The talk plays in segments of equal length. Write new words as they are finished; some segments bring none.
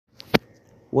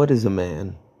What is a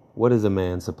man? What is a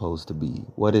man supposed to be?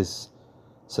 What is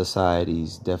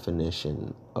society's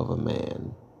definition of a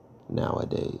man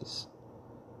nowadays?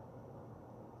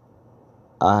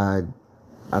 I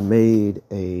made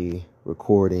a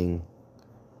recording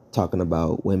talking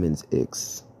about women's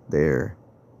icks, their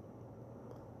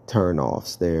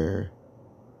turn-offs, their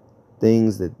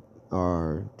things that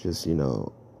are just,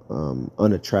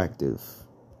 unattractive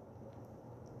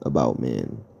about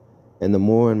men. And the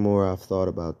more and more I've thought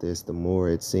about this, the more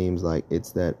it seems like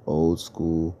it's that old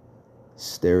school,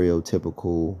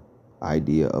 stereotypical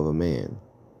idea of a man.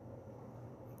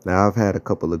 Now, I've had a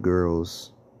couple of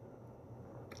girls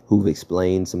who've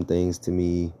explained some things to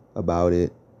me about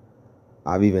it.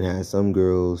 I've even had some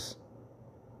girls,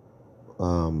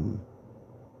 how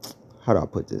do I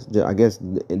put this? I guess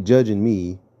judging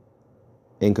me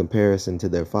in comparison to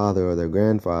their father or their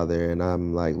grandfather, and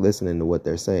I'm like listening to what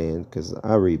they're saying, because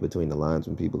I read between the lines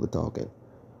when people are talking,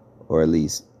 or at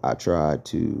least I try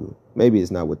to. Maybe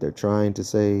it's not what they're trying to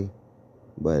say,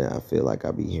 but I feel like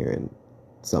I'll be hearing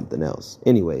something else.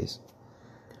 Anyways,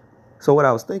 so what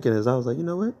I was thinking is, I was like, you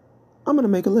know what? I'm going to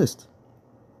make a list.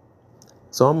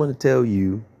 So I'm going to tell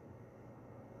you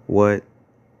what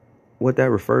that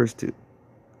refers to.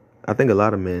 I think a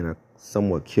lot of men are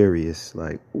somewhat curious,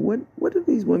 like, what do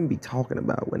these women be talking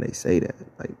about when they say that?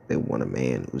 Like, they want a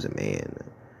man who's a man,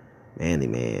 a manly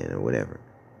man, or whatever.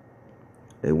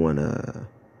 They want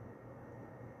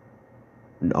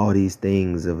all these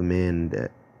things of men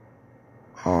that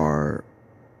are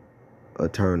a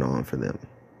turn on for them.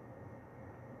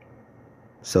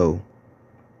 So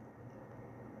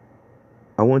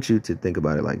I want you to think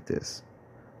about it like this.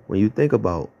 When you think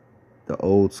about the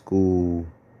old school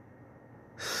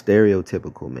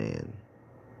stereotypical man,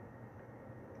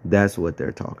 that's what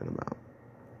they're talking about.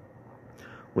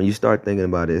 When you start thinking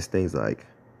about it, it's things like,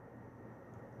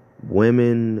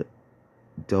 women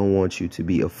don't want you to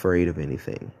be afraid of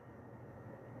anything.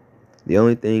 The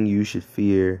only thing you should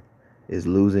fear is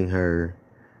losing her,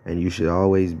 and you should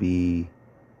always be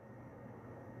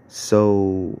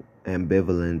so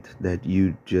ambivalent that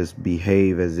you just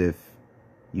behave as if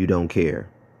you don't care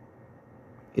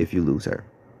if you lose her.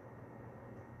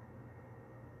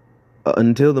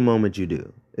 Until the moment you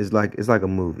do. It's like a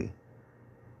movie.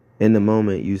 In the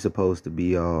moment, you're supposed to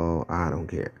be all, I don't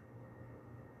care.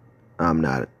 I'm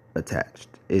not attached.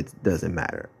 It doesn't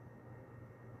matter.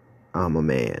 I'm a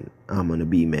man. I'm going to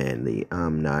be manly.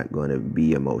 I'm not going to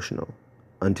be emotional.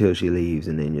 Until she leaves,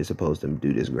 and then you're supposed to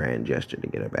do this grand gesture to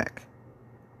get her back.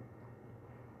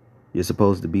 You're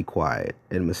supposed to be quiet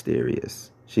and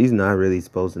mysterious. She's not really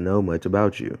supposed to know much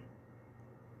about you.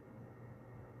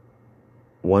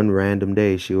 One random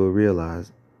day, she will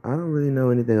realize, I don't really know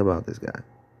anything about this guy.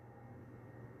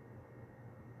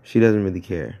 She doesn't really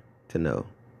care to know.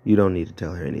 You don't need to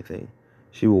tell her anything.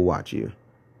 She will watch you.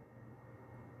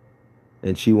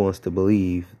 And she wants to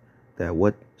believe that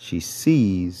what she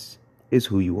sees is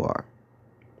who you are.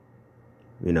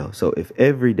 So if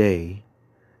every day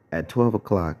at 12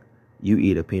 o'clock you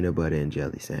eat a peanut butter and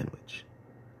jelly sandwich,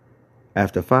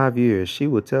 after 5 years, she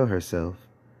will tell herself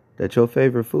that your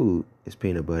favorite food is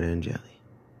peanut butter and jelly.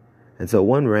 And so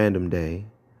one random day,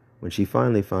 when she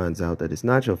finally finds out that it's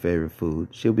not your favorite food,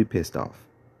 she'll be pissed off.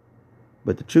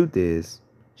 But the truth is,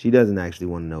 she doesn't actually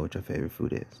want to know what your favorite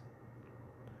food is.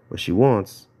 What she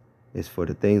wants is for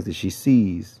the things that she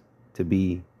sees to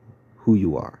be who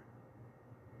you are.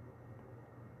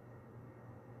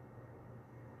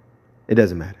 It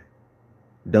doesn't matter.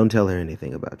 Don't tell her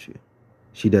anything about you.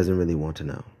 She doesn't really want to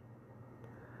know.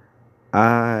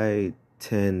 I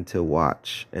tend to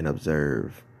watch and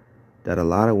observe that a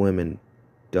lot of women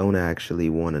don't actually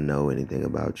want to know anything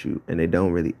about you, and they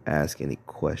don't really ask any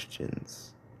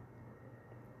questions.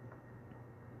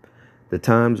 The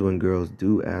times when girls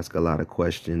do ask a lot of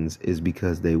questions is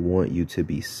because they want you to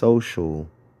be social,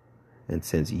 and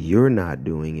since you're not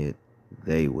doing it,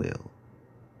 they will.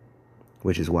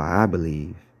 Which is why I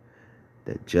believe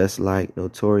that, just like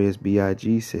Notorious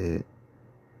B.I.G. said,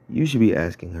 you should be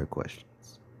asking her questions.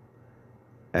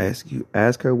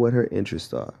 Ask her what her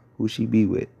interests are, who she be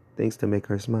with, things to make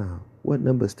her smile, what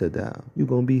numbers to dial. You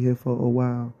gonna be here for a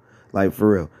while? Like, for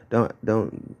real.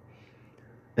 Don't.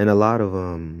 And a lot of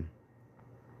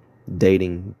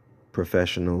dating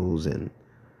professionals, and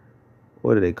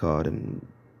what do they call them?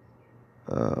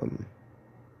 I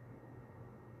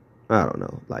don't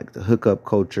know, like the hookup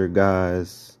culture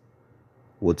guys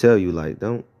will tell you, like,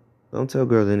 don't tell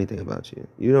girls anything about you.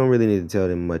 You don't really need to tell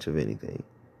them much of anything.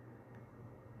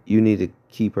 You need to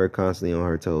keep her constantly on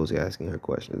her toes, asking her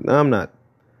questions. Now,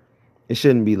 it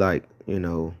shouldn't be like,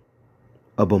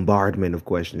 a bombardment of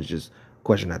questions. Just,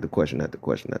 question after question after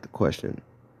question after question.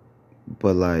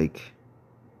 But like,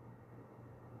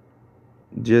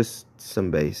 just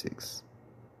some basics.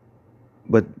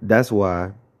 But that's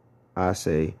why I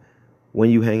say when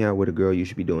you hang out with a girl, you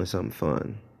should be doing something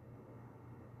fun.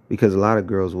 Because a lot of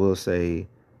girls will say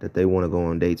that they want to go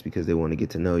on dates because they want to get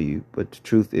to know you. But the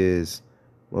truth is,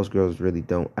 most girls really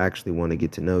don't actually want to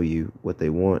get to know you. What they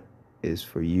want is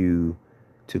for you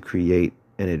to create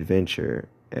an adventure,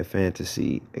 a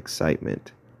fantasy,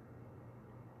 excitement.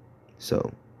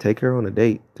 So take her on a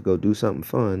date to go do something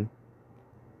fun,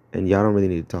 and y'all don't really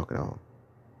need to talk at all.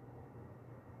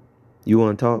 You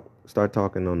want to talk? Start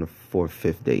talking on the 4th,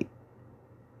 5th date.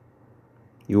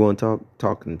 You want to talk?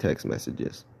 Talk in text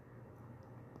messages.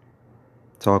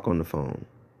 Talk on the phone.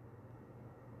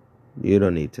 You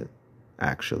don't need to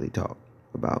actually talk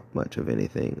about much of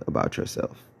anything about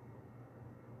yourself.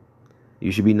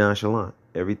 You should be nonchalant.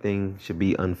 Everything should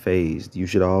be unfazed. You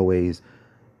should always,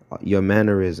 your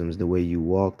mannerisms, the way you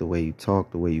walk, the way you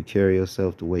talk, the way you carry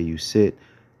yourself, the way you sit,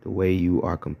 the way you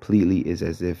are completely is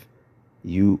as if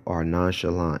you are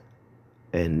nonchalant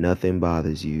and nothing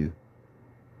bothers you.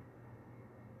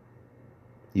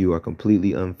 You are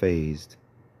completely unfazed.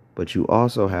 But you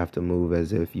also have to move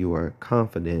as if you are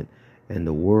confident and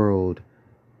the world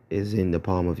is in the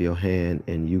palm of your hand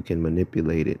and you can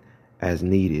manipulate it as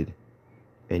needed.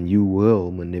 And you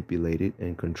will manipulate it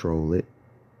and control it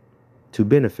to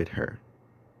benefit her.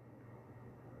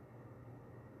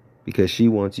 Because she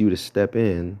wants you to step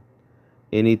in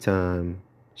anytime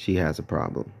she has a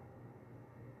problem.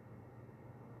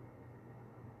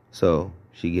 So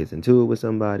she gets into it with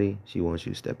somebody, she wants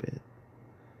you to step in.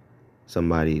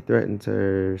 Somebody threatens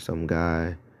her, some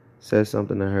guy says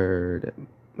something to her that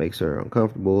makes her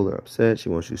uncomfortable or upset, she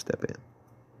wants you to step in.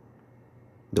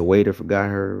 The waiter forgot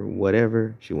her,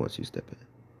 whatever, she wants you to step in.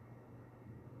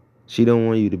 She don't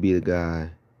want you to be the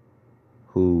guy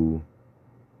who,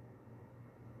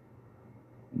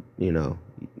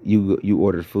 you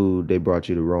ordered food, they brought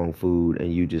you the wrong food,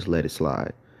 and you just let it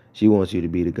slide. She wants you to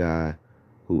be the guy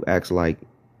who acts like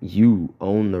you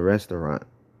own the restaurant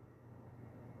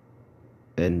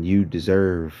and you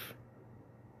deserve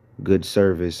good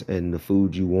service and the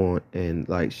food you want, and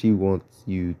like she wants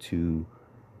you to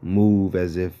move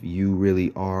as if you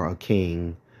really are a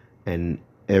king and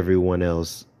everyone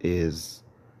else is,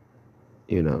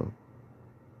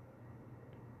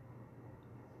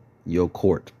 your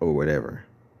court or whatever.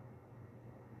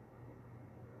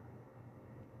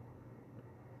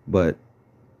 But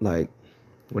like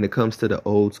when it comes to the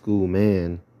old school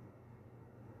man,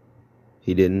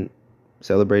 he didn't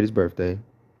celebrate his birthday.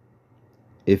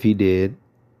 If he did,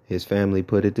 his family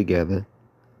put it together.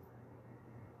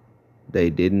 They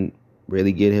didn't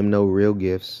really get him no real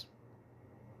gifts.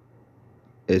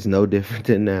 It's no different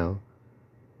than now.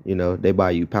 They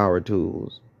buy you power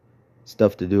tools,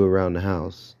 stuff to do around the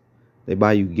house. They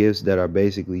buy you gifts that are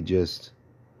basically just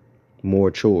more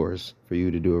chores for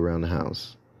you to do around the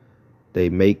house. They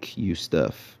make you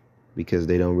stuff because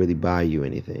they don't really buy you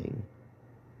anything.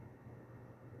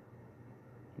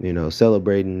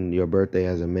 Celebrating your birthday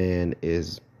as a man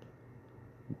is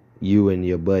you and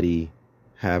your buddy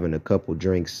having a couple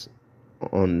drinks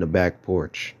on the back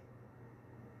porch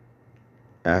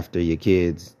after your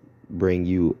kids bring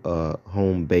you a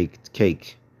home-baked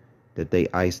cake that they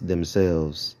iced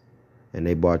themselves, and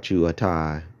they bought you a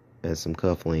tie and some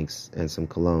cufflinks and some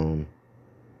cologne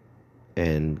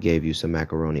and gave you some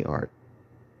macaroni art.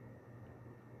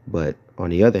 But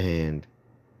on the other hand,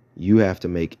 you have to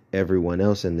make everyone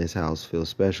else in this house feel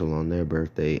special on their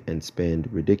birthday and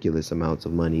spend ridiculous amounts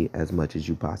of money, as much as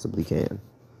you possibly can.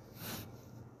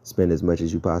 Spend as much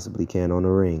as you possibly can on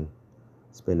a ring.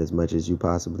 Spend as much as you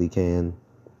possibly can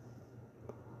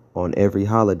on every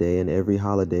holiday, and every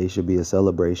holiday should be a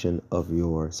celebration of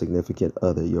your significant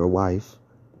other, your wife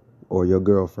or your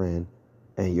girlfriend,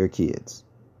 and your kids.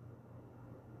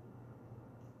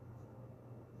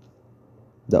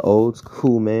 The old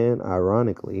school man,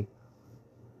 ironically,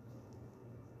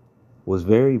 was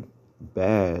very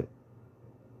bad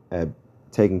at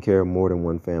taking care of more than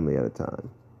one family at a time.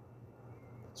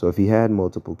 So if he had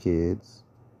multiple kids,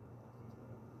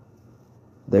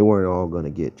 they weren't all going to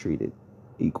get treated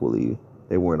equally.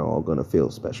 They weren't all going to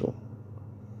feel special.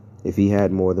 If he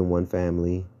had more than one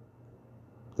family,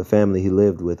 the family he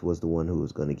lived with was the one who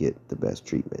was going to get the best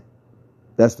treatment.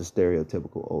 That's the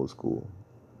stereotypical old school,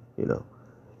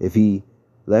 If he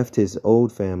left his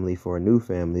old family for a new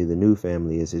family, the new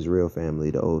family is his real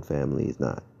family, the old family is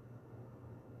not.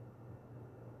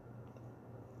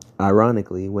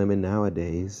 Ironically, women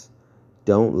nowadays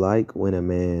don't like when a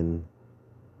man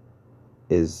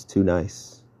is too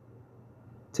nice.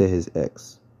 to his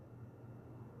ex,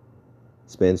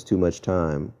 spends too much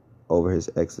time over his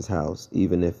ex's house,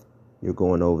 even if you're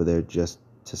going over there just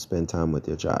to spend time with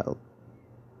your child,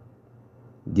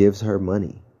 gives her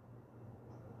money.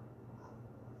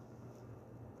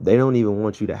 They don't even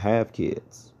want you to have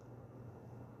kids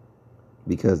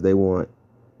because they want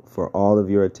for all of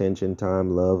your attention,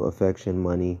 time, love, affection,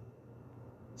 money,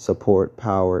 support,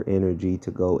 power, energy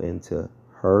to go into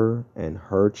her and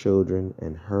her children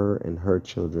and her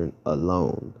children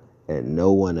alone and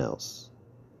no one else.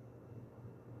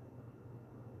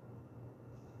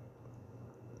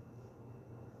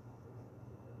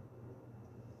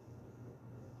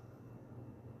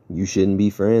 You shouldn't be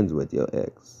friends with your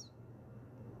ex,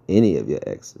 any of your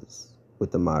exes,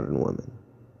 with the modern woman.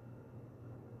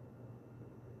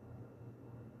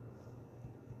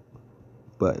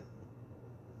 But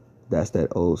that's that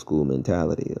old school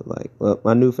mentality of like, well,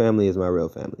 my new family is my real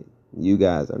family. You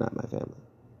guys are not my family.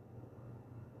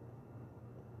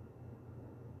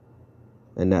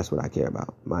 And that's what I care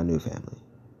about, my new family.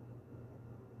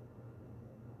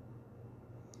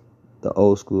 The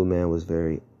old school man was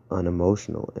very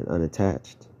unemotional and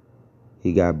unattached.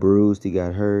 He got bruised, he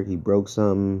got hurt, he broke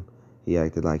something, he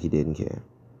acted like he didn't care.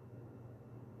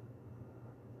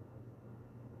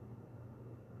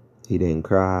 He didn't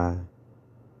cry.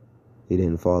 He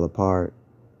didn't fall apart.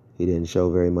 He didn't show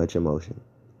very much emotion.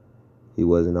 He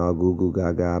wasn't all goo goo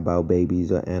gaga about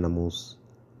babies or animals.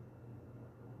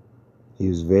 He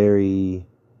was very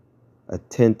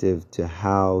attentive to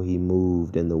how he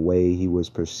moved and the way he was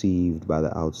perceived by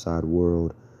the outside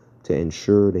world to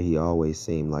ensure that he always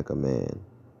seemed like a man.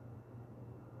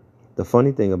 The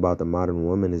funny thing about the modern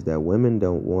woman is that women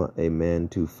don't want a man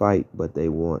to fight, but they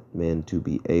want men to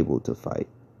be able to fight.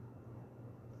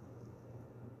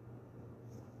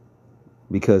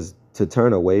 Because to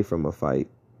turn away from a fight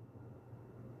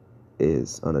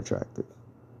is unattractive.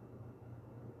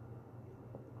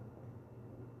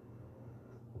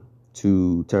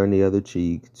 To turn the other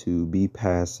cheek, to be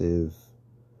passive,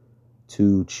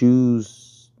 to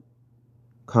choose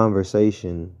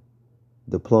conversation,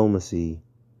 diplomacy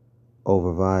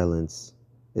over violence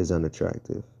is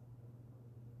unattractive.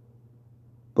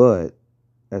 But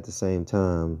at the same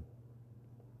time,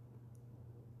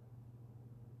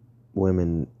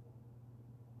 women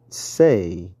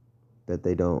say that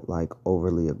they don't like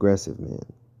overly aggressive men.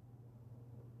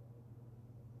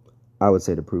 I would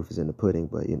say the proof is in the pudding,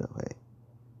 but hey.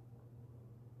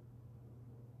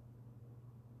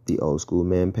 The old school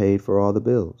man paid for all the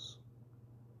bills.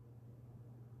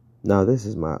 Now, this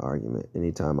is my argument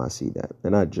anytime I see that.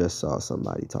 And I just saw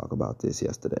somebody talk about this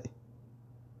yesterday.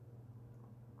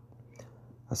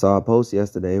 I saw a post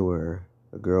yesterday where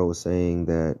a girl was saying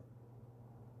that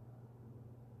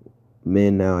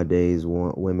men nowadays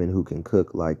want women who can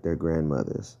cook like their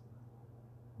grandmothers.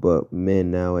 But men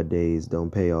nowadays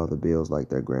don't pay all the bills like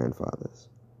their grandfathers.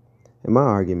 And my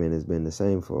argument has been the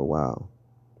same for a while.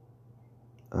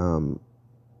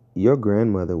 Your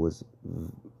grandmother was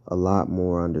a lot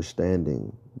more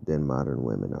understanding than modern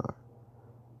women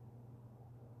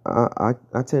are.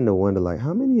 I tend to wonder, like,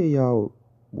 how many of y'all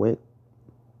went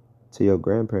to your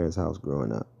grandparents' house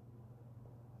growing up?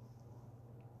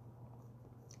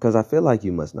 Because I feel like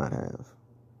you must not have.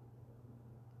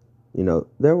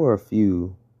 There were a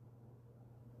few.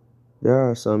 There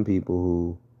are some people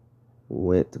who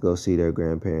went to go see their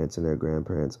grandparents and their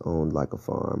grandparents owned like a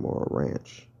farm or a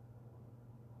ranch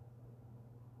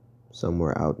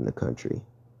somewhere out in the country.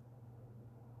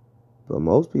 But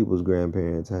most people's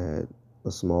grandparents had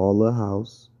a small little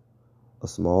house, a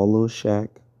small little shack,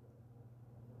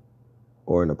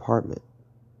 or an apartment.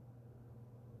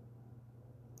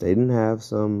 They didn't have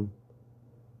some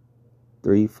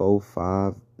 3, 4,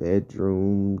 5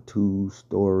 bedroom,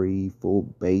 2-story, full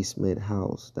basement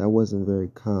house. That wasn't very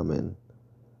common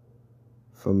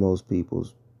for most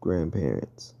people's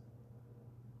grandparents.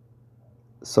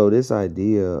 So this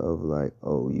idea of like,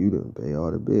 oh, you didn't pay all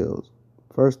the bills.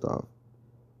 First off,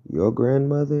 your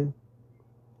grandmother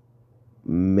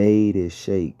made it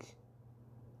shake.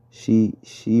 She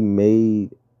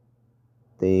made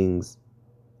things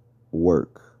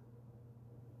work.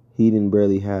 He didn't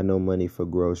barely have no money for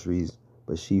groceries,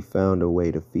 but she found a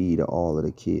way to feed all of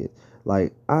the kids.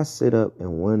 Like, I sit up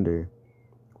and wonder,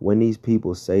 when these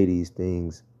people say these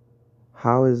things,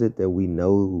 how is it that we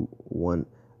know one?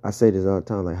 I say this all the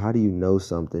time, like, how do you know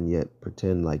something yet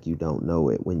pretend like you don't know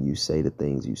it when you say the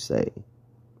things you say?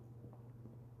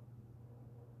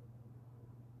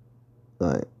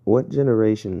 Like, what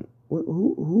generation,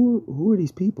 who are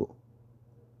these people?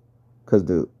 Because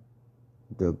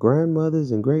the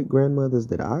grandmothers and great grandmothers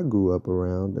that I grew up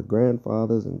around, the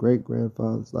grandfathers and great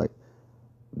grandfathers, like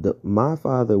my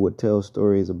father would tell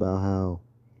stories about how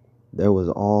there was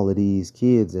all of these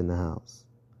kids in the house.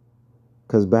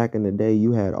 Because back in the day,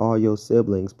 you had all your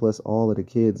siblings plus all of the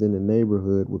kids in the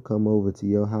neighborhood would come over to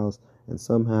your house, and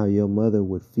somehow your mother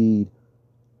would feed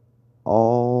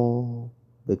all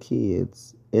the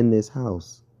kids in this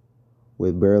house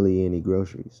with barely any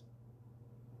groceries.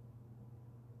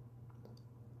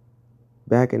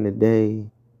 Back in the day,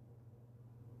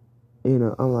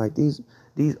 I'm like, these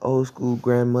old school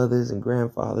grandmothers and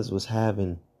grandfathers was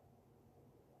having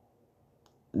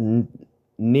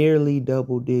nearly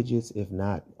double digits, if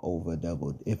not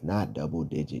double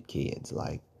digit kids.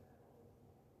 Like,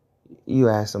 you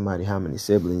ask somebody how many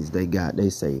siblings they got, they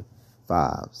say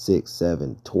 5, 6,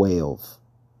 7, 12.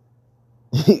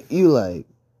 You like,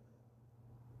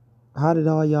 how did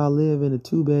all y'all live in a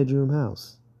 2-bedroom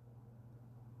house?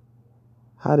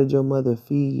 How did your mother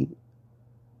feed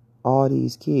all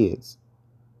these kids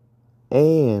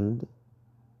and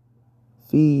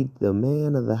feed the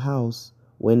man of the house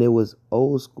when it was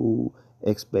old school,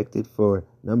 expected for,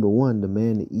 number one, the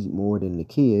man to eat more than the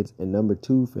kids, and number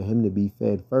two, for him to be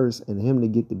fed first and him to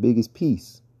get the biggest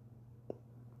piece?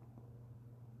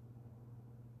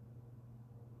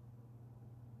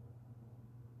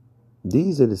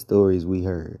 These are the stories we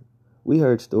heard. We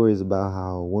heard stories about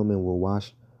how a woman will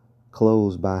wash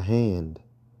clothes by hand,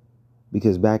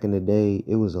 because back in the day,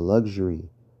 it was a luxury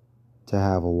to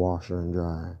have a washer and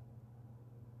dryer.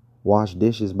 Wash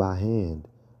dishes by hand,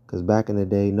 because back in the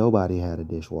day, nobody had a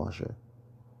dishwasher.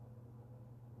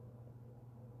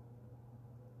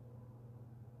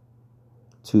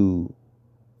 To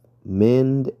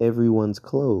mend everyone's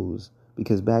clothes,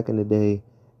 because back in the day,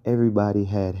 everybody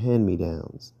had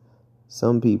hand-me-downs.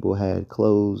 Some people had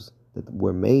clothes that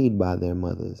were made by their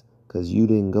mothers, because you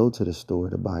didn't go to the store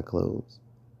to buy clothes.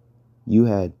 You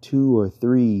had 2 or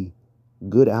 3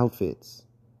 good outfits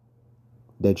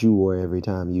that you wore every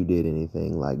time you did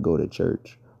anything like go to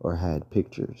church or had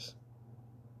pictures.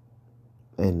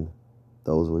 And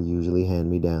those were usually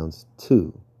hand-me-downs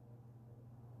too.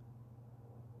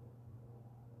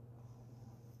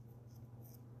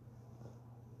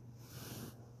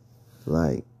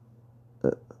 Like,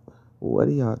 what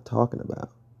are y'all talking about?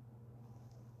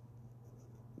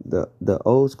 The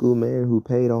old school man who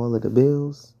paid all of the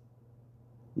bills?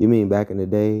 You mean back in the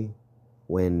day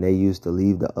when they used to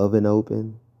leave the oven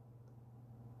open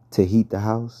to heat the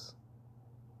house?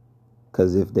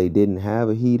 Because if they didn't have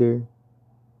a heater,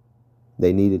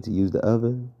 they needed to use the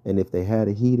oven. And if they had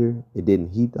a heater, it didn't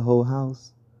heat the whole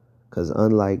house. Because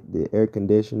unlike the air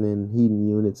conditioning heating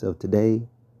units of today,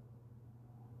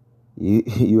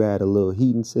 you had a little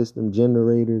heating system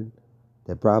generator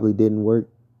that probably didn't work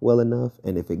well enough.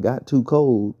 And if it got too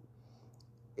cold,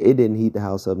 it didn't heat the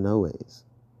house up no ways.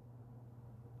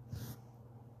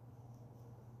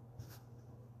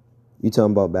 You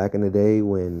talking about back in the day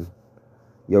when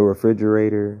your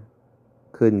refrigerator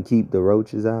couldn't keep the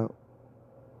roaches out?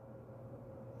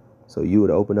 So you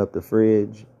would open up the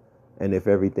fridge, and if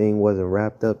everything wasn't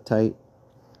wrapped up tight,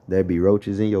 there'd be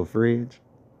roaches in your fridge?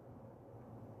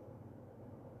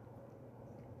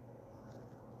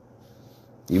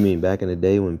 You mean back in the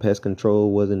day when pest control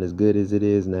wasn't as good as it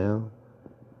is now?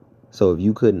 So if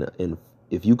you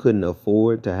couldn't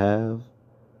afford to have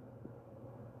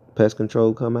pest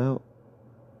control come out,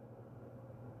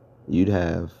 you'd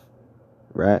have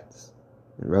rats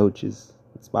and roaches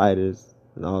and spiders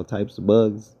and all types of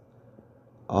bugs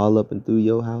all up and through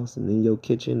your house and in your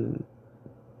kitchen.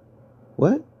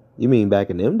 What? You mean back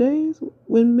in them days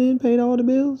when men paid all the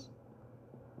bills?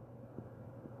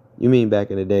 You mean back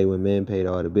in the day when men paid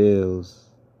all the bills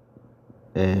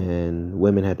and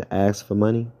women had to ask for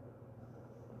money?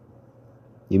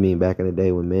 You mean back in the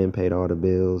day when men paid all the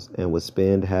bills and would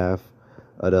spend half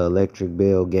of the electric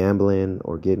bill gambling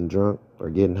or getting drunk or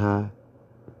getting high?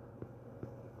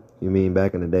 You mean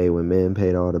back in the day when men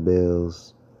paid all the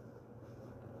bills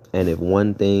and if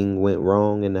one thing went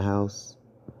wrong in the house,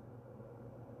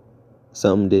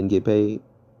 something didn't get paid?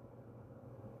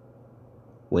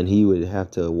 When he would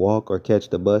have to walk or catch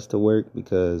the bus to work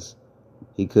because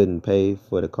he couldn't pay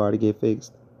for the car to get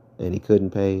fixed and he couldn't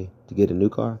pay to get a new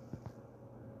car?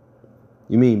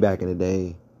 You mean back in the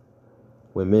day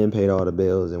when men paid all the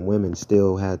bills and women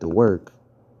still had to work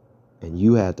and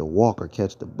you had to walk or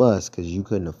catch the bus because you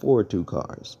couldn't afford 2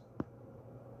 cars?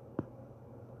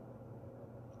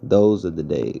 Those are the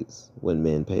days when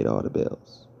men paid all the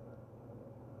bills.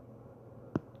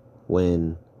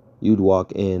 When you'd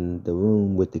walk in the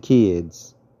room with the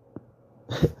kids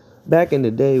Back in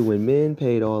the day when men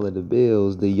paid all of the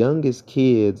bills, the youngest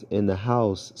kids in the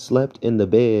house slept in the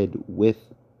bed with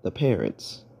the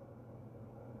parents.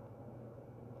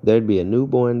 There'd be a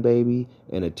newborn baby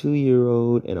and a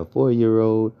 2-year-old and a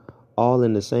 4-year-old all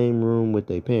in the same room with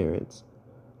their parents,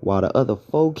 while the other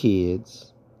 4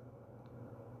 kids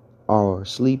are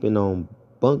sleeping on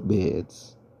bunk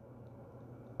beds,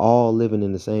 all living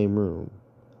in the same room.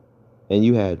 And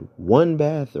you had one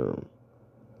bathroom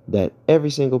that every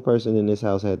single person in this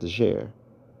house had to share,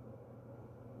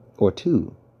 or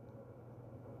two.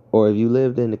 Or if you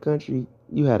lived in the country,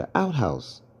 you had an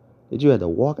outhouse that you had to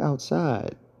walk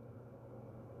outside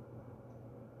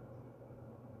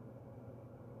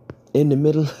in the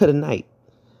middle of the night.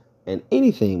 And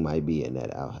anything might be in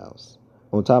that outhouse.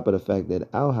 On top of the fact that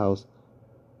outhouse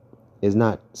is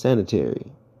not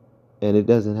sanitary and it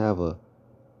doesn't have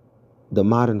the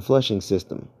modern flushing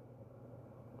system.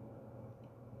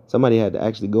 Somebody had to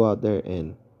actually go out there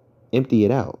and empty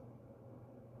it out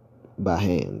by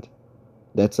hand.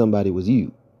 That somebody was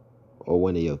you or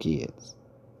one of your kids.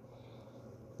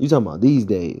 You talking about these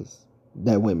days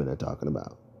that women are talking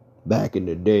about. Back in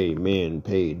the day, men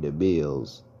paid the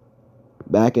bills.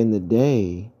 Back in the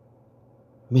day,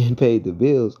 men paid the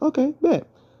bills. Okay, bet.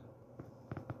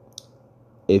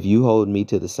 If you hold me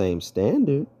to the same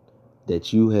standard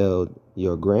that you held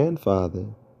your grandfather,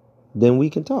 then we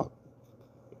can talk.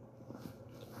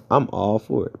 I'm all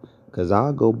for it. Because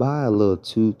I'll go buy a little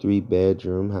 2-3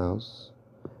 bedroom house.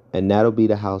 And that'll be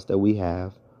the house that we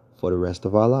have for the rest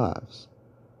of our lives.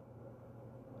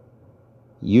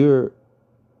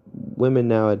 Women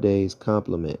nowadays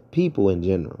compliment people in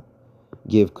general.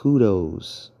 Give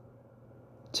kudos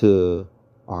to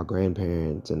our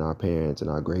grandparents and our parents and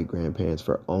our great grandparents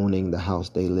for owning the house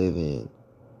they live in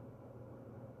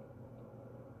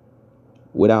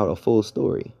without a full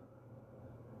story.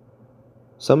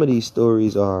 Some of these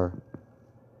stories are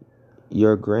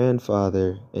your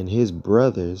grandfather and his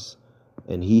brothers,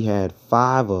 and he had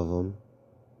 5 of them,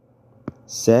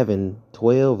 7,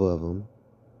 12 of them,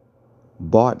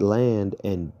 bought land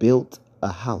and built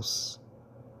a house.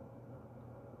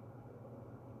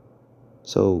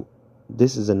 So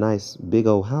this is a nice big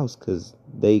old house because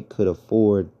they could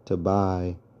afford to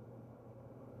buy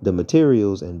the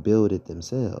materials and build it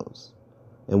themselves.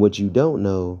 And what you don't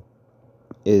know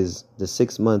is the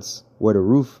 6 months where the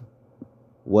roof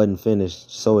wasn't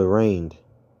finished, so it rained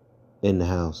in the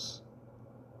house.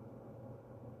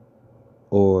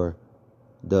 Or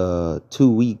the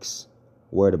 2 weeks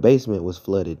where the basement was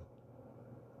flooded.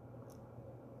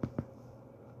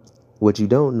 What you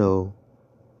don't know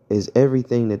is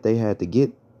everything that they had to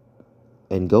get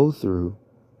and go through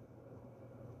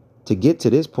to get to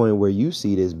this point where you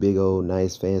see this big old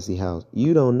nice fancy house.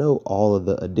 You don't know all of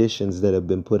the additions that have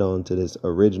been put onto this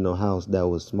original house that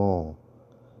was small.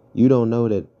 You don't know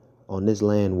that on this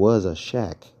land was a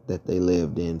shack that they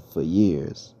lived in for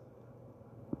years.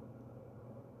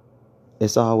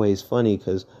 It's always funny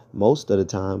because most of the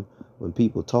time when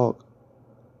people talk,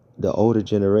 the older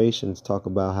generations talk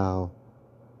about how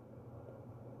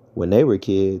when they were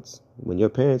kids, when your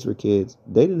parents were kids,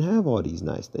 they didn't have all these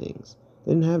nice things.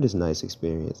 They didn't have this nice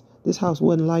experience. This house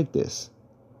wasn't like this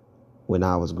when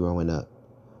I was growing up.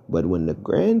 But when the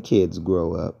grandkids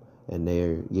grow up and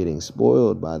they're getting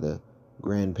spoiled by the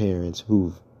grandparents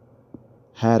who've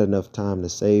had enough time to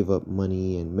save up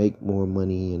money and make more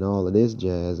money and all of this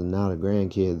jazz, and now the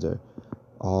grandkids are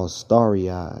all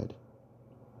starry-eyed.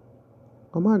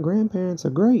 Oh, my grandparents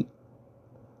are great.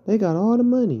 They got all the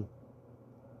money.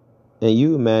 And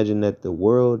you imagine that the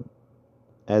world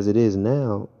as it is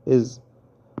now is,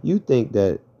 you think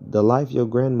that the life your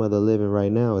grandmother living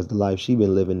right now is the life she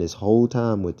been living this whole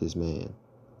time with this man.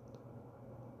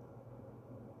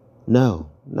 No,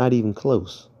 not even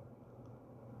close.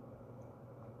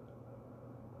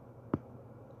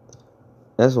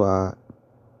 That's why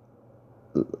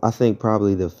I think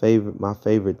probably my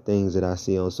favorite things that I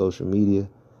see on social media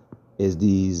is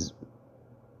these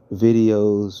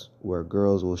videos where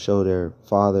girls will show their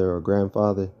father or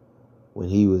grandfather when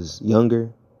he was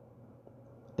younger,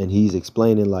 and he's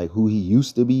explaining like who he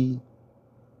used to be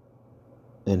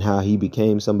and how he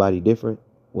became somebody different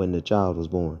when the child was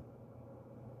born.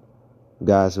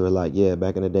 Guys who are like, yeah,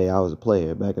 back in the day I was a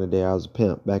player, back in the day I was a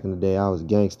pimp, back in the day I was a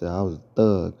gangster, I was a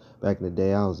thug, back in the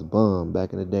day I was a bum,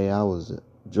 back in the day I was a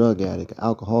drug addict,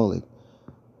 alcoholic,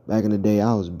 back in the day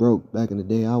I was broke, back in the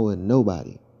day I wasn't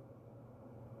nobody.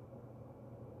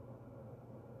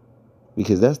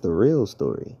 Because that's the real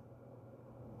story.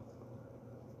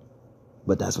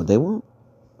 But that's what they want.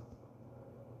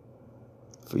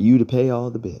 For you to pay all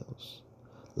the bills.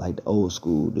 Like the old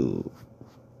school dude.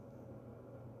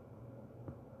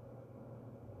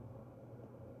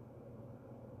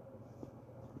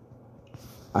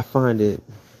 I find it,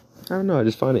 I don't know, I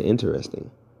just find it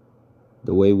interesting.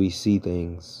 The way we see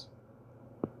things.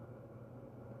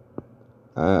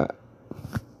 I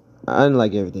didn't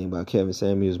like everything about Kevin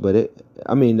Samuels, but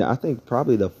I think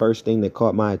probably the first thing that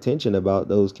caught my attention about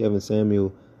those Kevin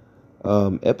Samuel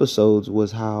episodes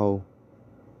was how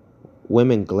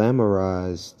women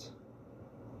glamorized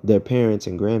their parents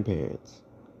and grandparents.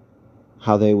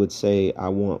 How they would say, I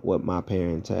want what my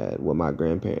parents had, what my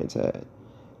grandparents had.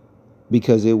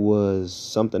 Because it was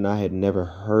something I had never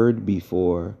heard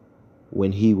before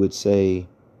when he would say,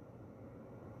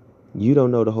 you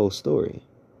don't know the whole story.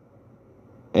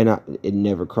 And it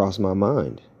never crossed my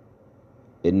mind.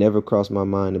 It never crossed my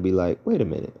mind to be like, wait a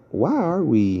minute, why are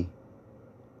we,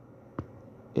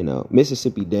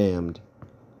 Mississippi Damned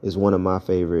is one of my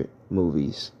favorite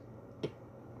movies.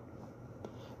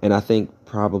 And I think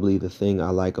probably the thing I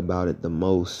like about it the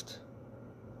most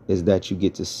is that you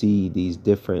get to see these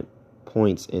different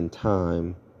points in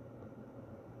time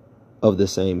of the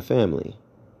same family.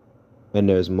 And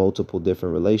there's multiple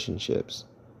different relationships.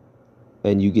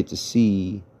 And you get to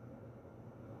see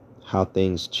how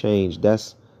things change.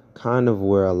 That's kind of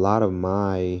where a lot of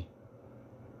my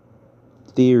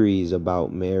theories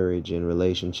about marriage and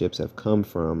relationships have come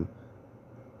from,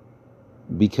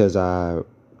 because I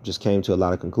just came to a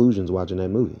lot of conclusions watching that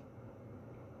movie.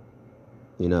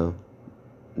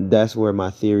 That's where my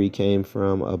theory came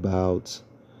from about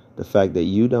the fact that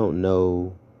you don't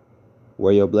know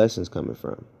where your blessing's coming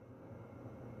from.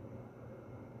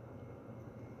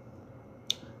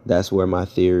 That's where my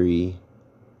theory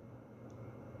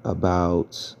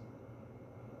about,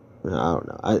 I don't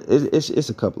know, it's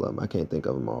a couple of them. I can't think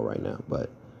of them all right now,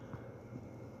 but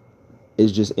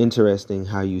it's just interesting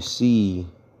how you see,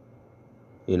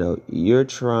 you're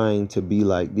trying to be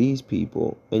like these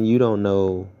people and you don't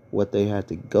know what they had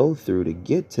to go through to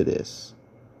get to this.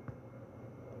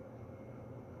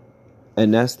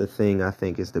 And that's the thing I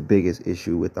think is the biggest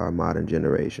issue with our modern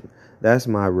generation. That's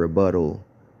my rebuttal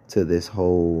to this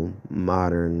whole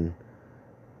modern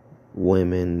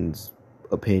women's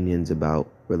opinions about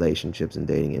relationships and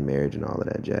dating and marriage and all of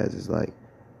that jazz. Is like,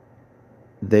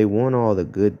 they want all the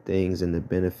good things and the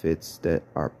benefits that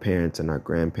our parents and our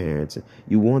grandparents,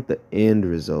 you want the end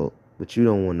result, but you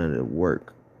don't want none of the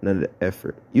work, none of the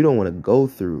effort. You don't want to go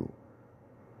through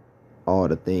all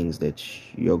the things that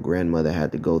your grandmother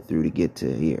had to go through to get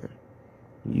to here.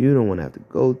 You don't want to have to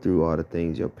go through all the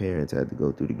things your parents had to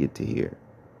go through to get to here.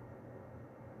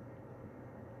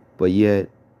 But yet,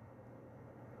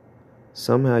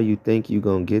 somehow you think you're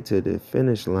going to get to the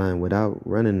finish line without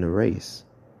running the race.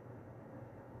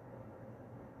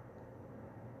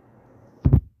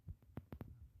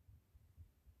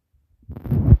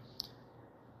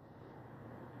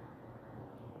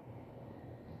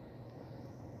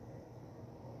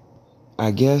 I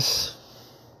guess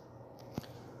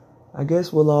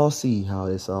we'll all see how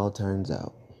this all turns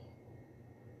out.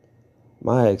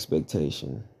 My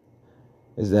expectation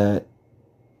is that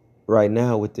right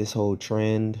now with this whole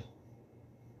trend,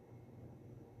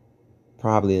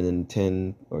 probably in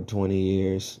 10 or 20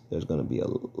 years, there's going to be a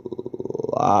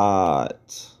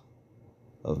lot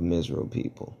of miserable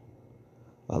people.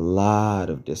 A lot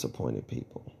of disappointed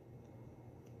people.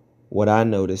 What I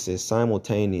notice is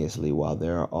simultaneously, while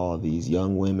there are all these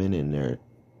young women in their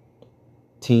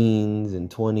teens and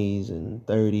 20s and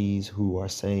 30s who are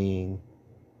saying,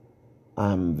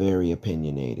 I'm very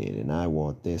opinionated and I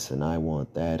want this and I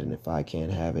want that, and if I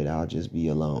can't have it, I'll just be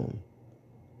alone.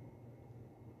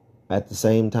 At the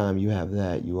same time you have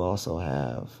that, you also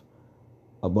have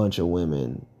a bunch of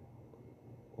women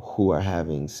who are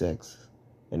having sex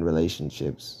and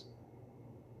relationships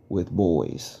with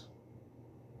boys.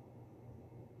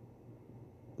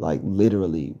 Like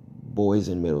literally, boys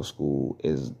in middle school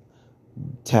is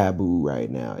taboo right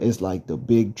now. It's like the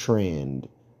big trend.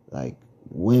 Like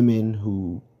women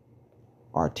who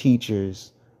are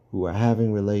teachers who are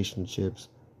having relationships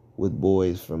with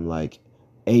boys from like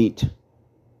 8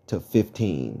 to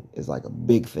 15 is like a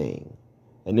big thing.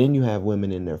 And then you have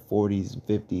women in their 40s,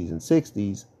 50s, and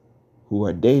 60s who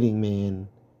are dating men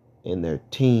in their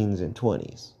teens and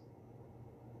 20s.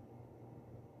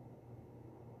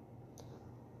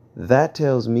 That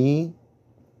tells me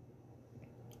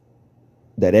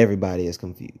that everybody is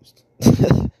confused.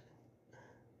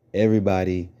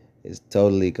 Everybody is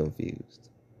totally confused.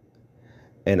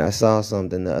 And I saw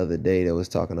something the other day that was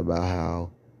talking about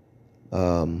how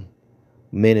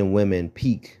men and women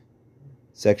peak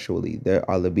sexually. There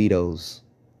are libidos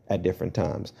at different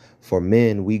times. For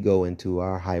men, we go into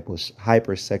our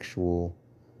hypersexual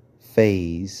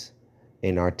phase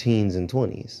in our teens and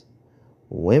 20s.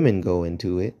 Women go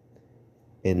into it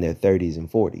in their 30s and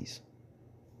 40s.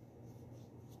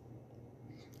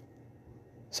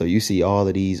 So you see all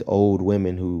of these old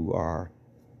women who are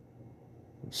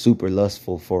super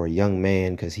lustful for a young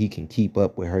man because he can keep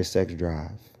up with her sex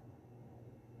drive.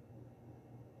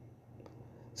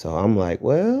 So I'm like,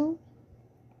 well,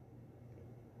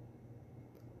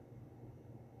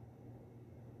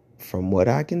 from what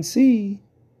I can see,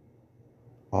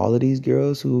 all of these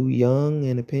girls who are young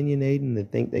and opinionated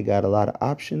and think they got a lot of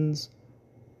options,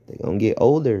 they're going to get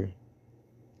older.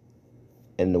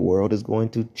 And the world is going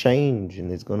to change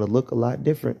and it's going to look a lot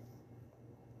different.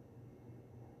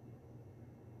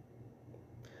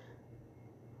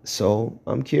 So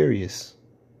I'm curious.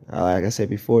 Like I said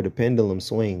before, the pendulum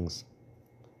swings.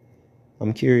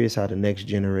 I'm curious how the next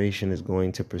generation is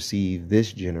going to perceive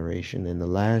this generation and the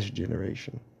last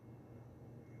generation.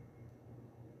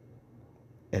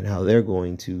 And how they're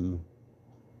going to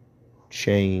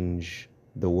change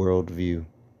the worldview.